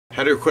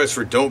Had a request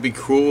for Don't Be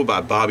Cruel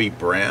by Bobby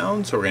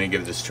Brown, so we're going to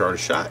give this chart a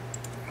shot.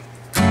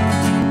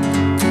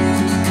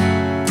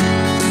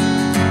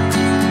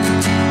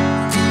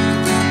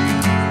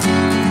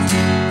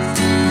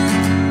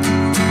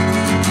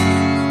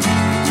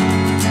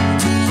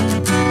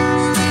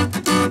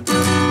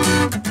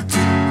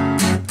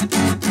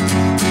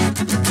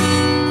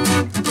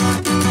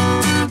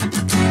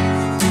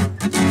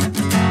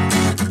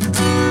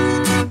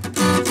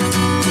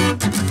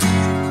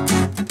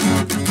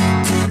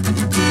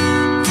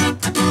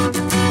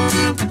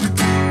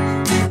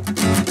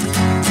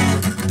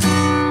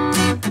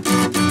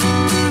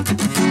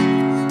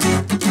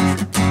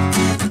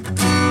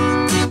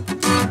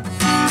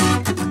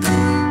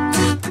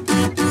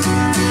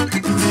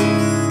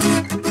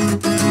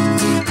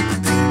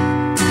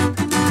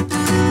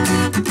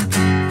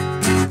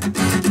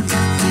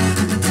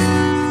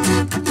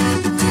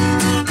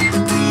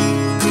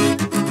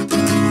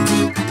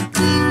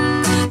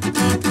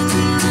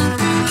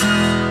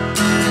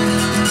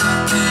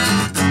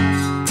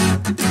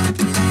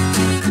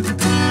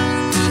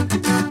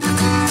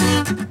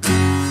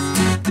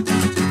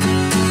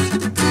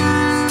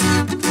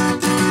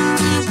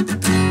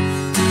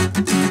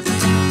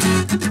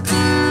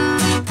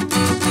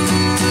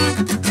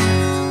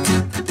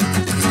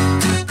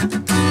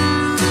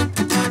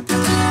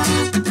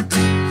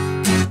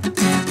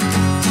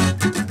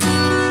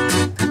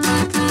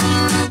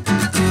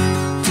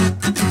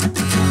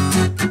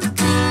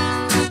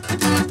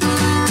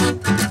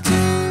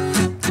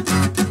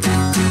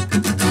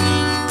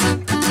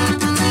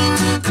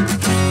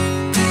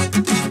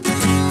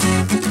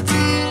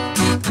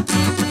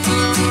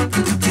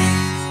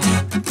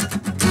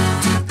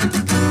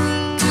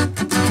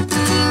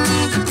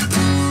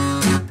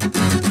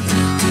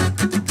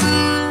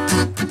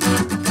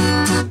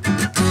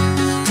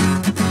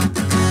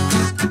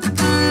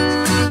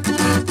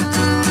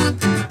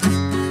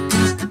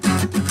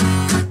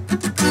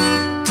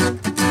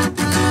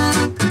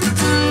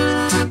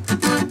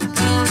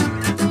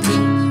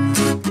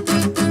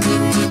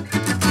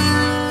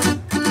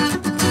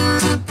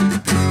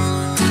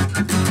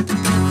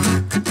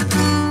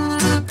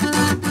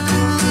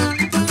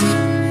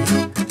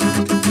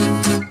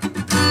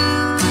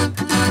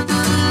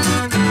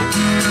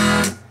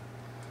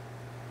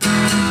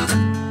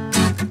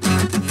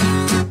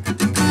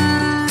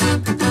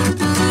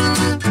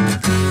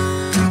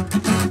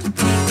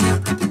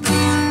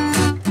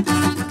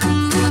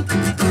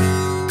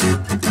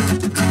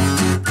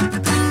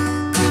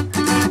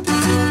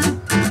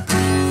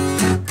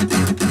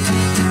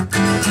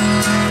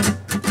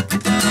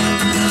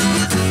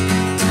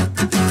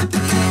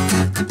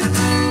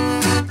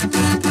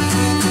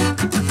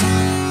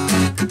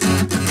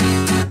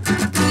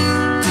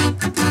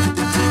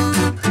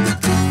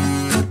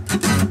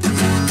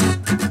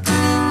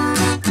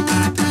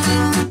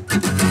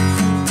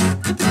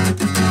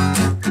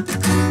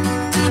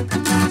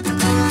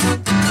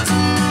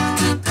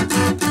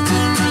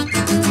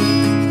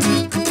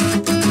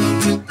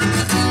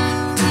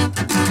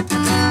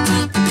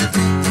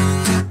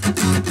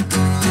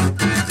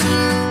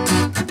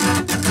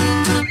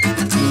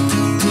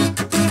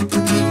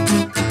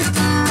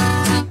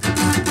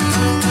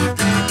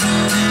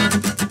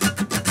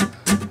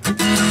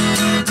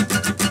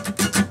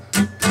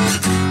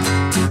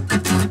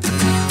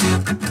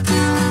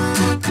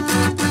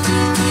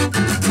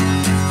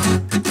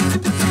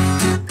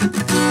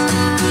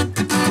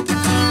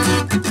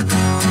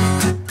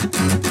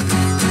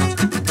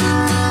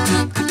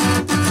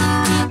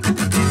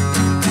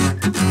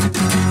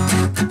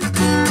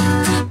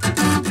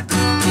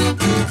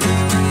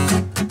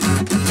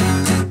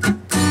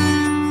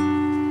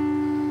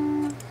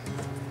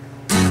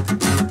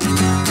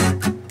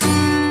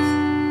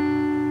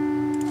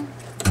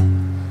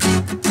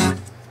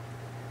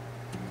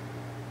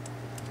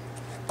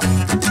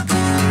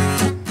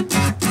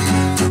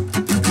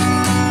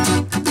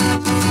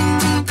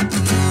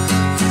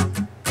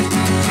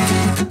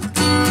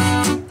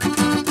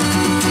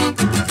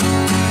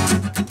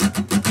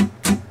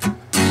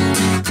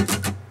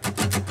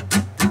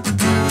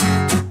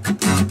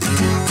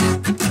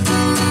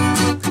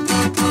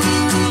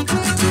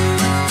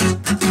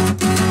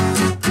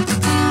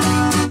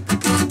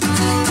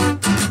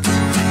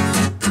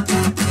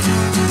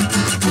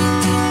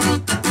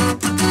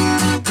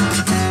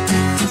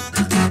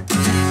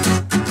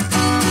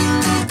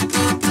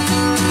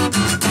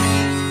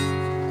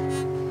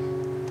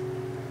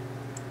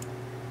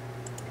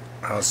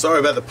 Sorry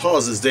about the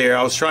pauses there.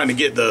 I was trying to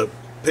get the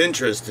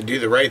Pinterest to do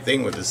the right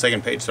thing with the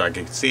second page so I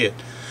could see it.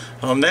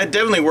 That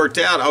definitely worked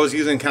out. I was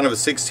using kind of a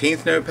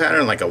 16th note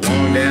pattern, like a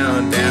long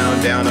down,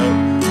 down, down,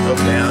 up,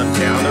 down,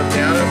 down, up,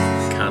 down,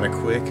 up. Kind of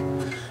quick.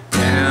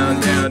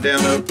 Down, down,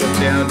 down, up,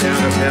 down,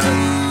 down, up,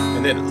 down.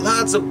 And then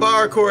lots of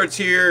bar chords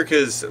here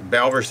because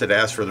Balvers had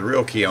asked for the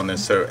real key on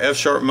this. So F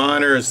sharp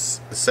minor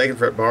is the 2nd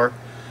fret bar.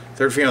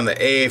 3rd finger on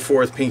the A,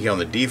 4th pinky on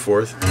the D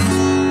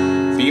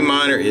 4th. B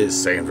minor is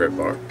 2nd fret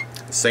bar.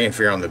 2nd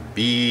finger on the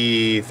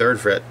B, 3rd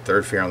fret,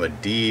 3rd finger on the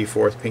D,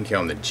 4th pinky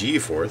on the G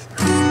 4th.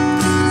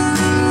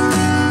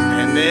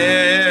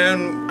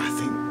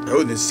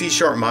 then C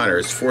sharp minor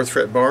is 4th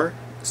fret bar,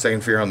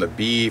 2nd finger on the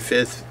B,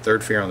 5th,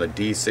 3rd finger on the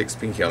D6,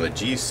 pinky on the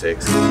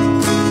G6.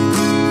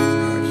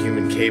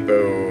 Human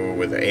capo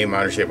with the A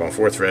minor shape on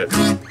 4th fret.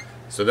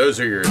 So those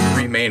are your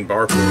 3 main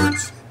bar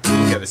chords.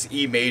 You got this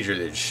E major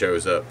that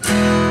shows up.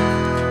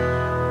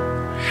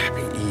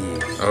 Happy E.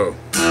 Oh.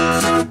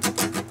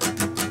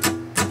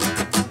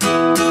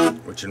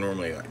 Which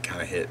normally like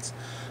kind of hits.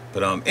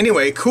 But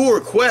anyway, cool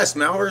request,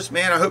 Malvers.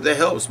 Man, I hope that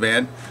helps,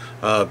 man.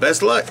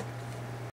 Best luck.